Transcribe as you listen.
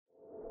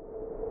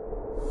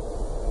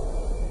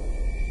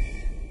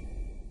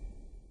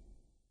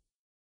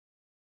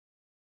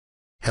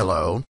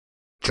Hello,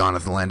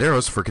 Jonathan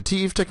Landeros for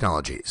KETIV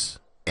Technologies,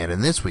 and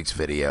in this week's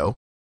video,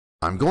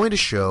 I'm going to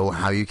show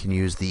how you can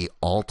use the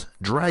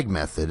Alt+Drag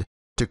method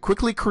to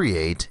quickly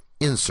create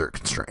insert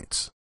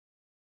constraints.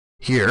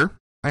 Here,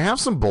 I have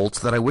some bolts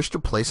that I wish to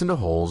place into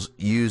holes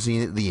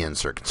using the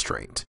insert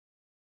constraint.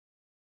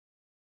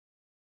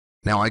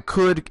 Now I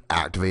could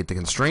activate the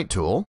constraint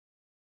tool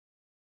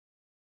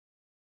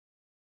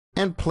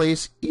and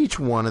place each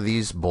one of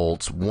these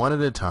bolts one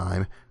at a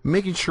time,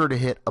 making sure to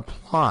hit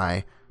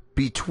apply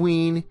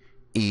between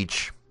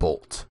each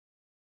bolt.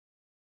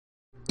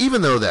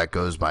 Even though that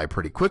goes by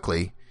pretty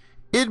quickly,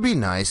 it'd be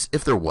nice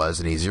if there was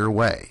an easier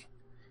way.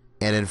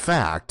 And in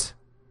fact,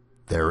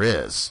 there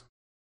is.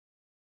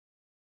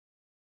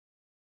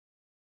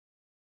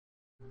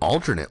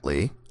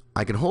 Alternately,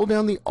 I can hold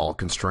down the Alt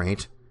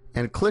constraint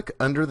and click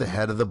under the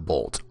head of the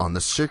bolt on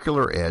the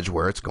circular edge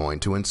where it's going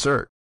to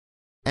insert,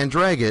 and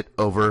drag it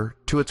over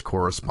to its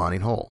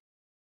corresponding hole.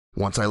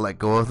 Once I let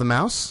go of the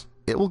mouse,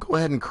 it will go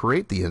ahead and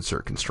create the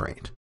insert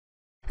constraint.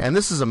 And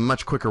this is a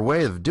much quicker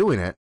way of doing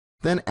it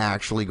than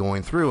actually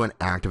going through and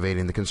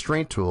activating the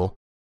constraint tool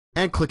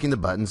and clicking the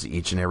buttons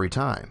each and every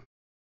time.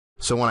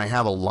 So when I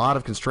have a lot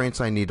of constraints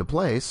I need to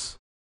place,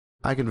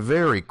 I can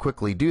very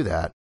quickly do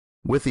that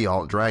with the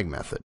Alt+Drag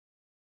method.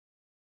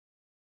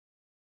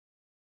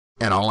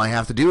 And all I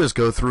have to do is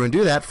go through and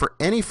do that for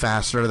any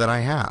fastener that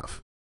I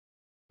have.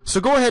 So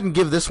go ahead and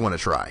give this one a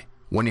try.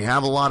 When you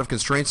have a lot of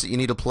constraints that you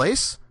need to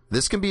place,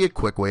 this can be a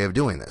quick way of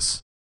doing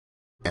this.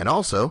 And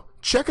also,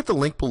 check at the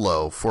link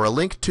below for a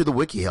link to the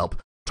wiki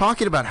help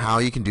talking about how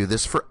you can do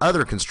this for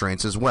other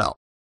constraints as well.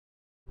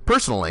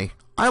 Personally,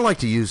 I like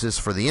to use this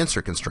for the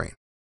insert constraint.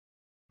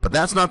 But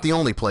that's not the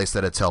only place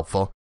that it's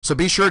helpful, so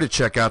be sure to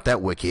check out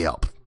that wiki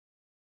help.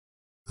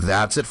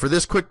 That's it for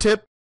this quick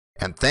tip,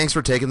 and thanks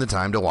for taking the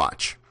time to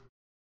watch.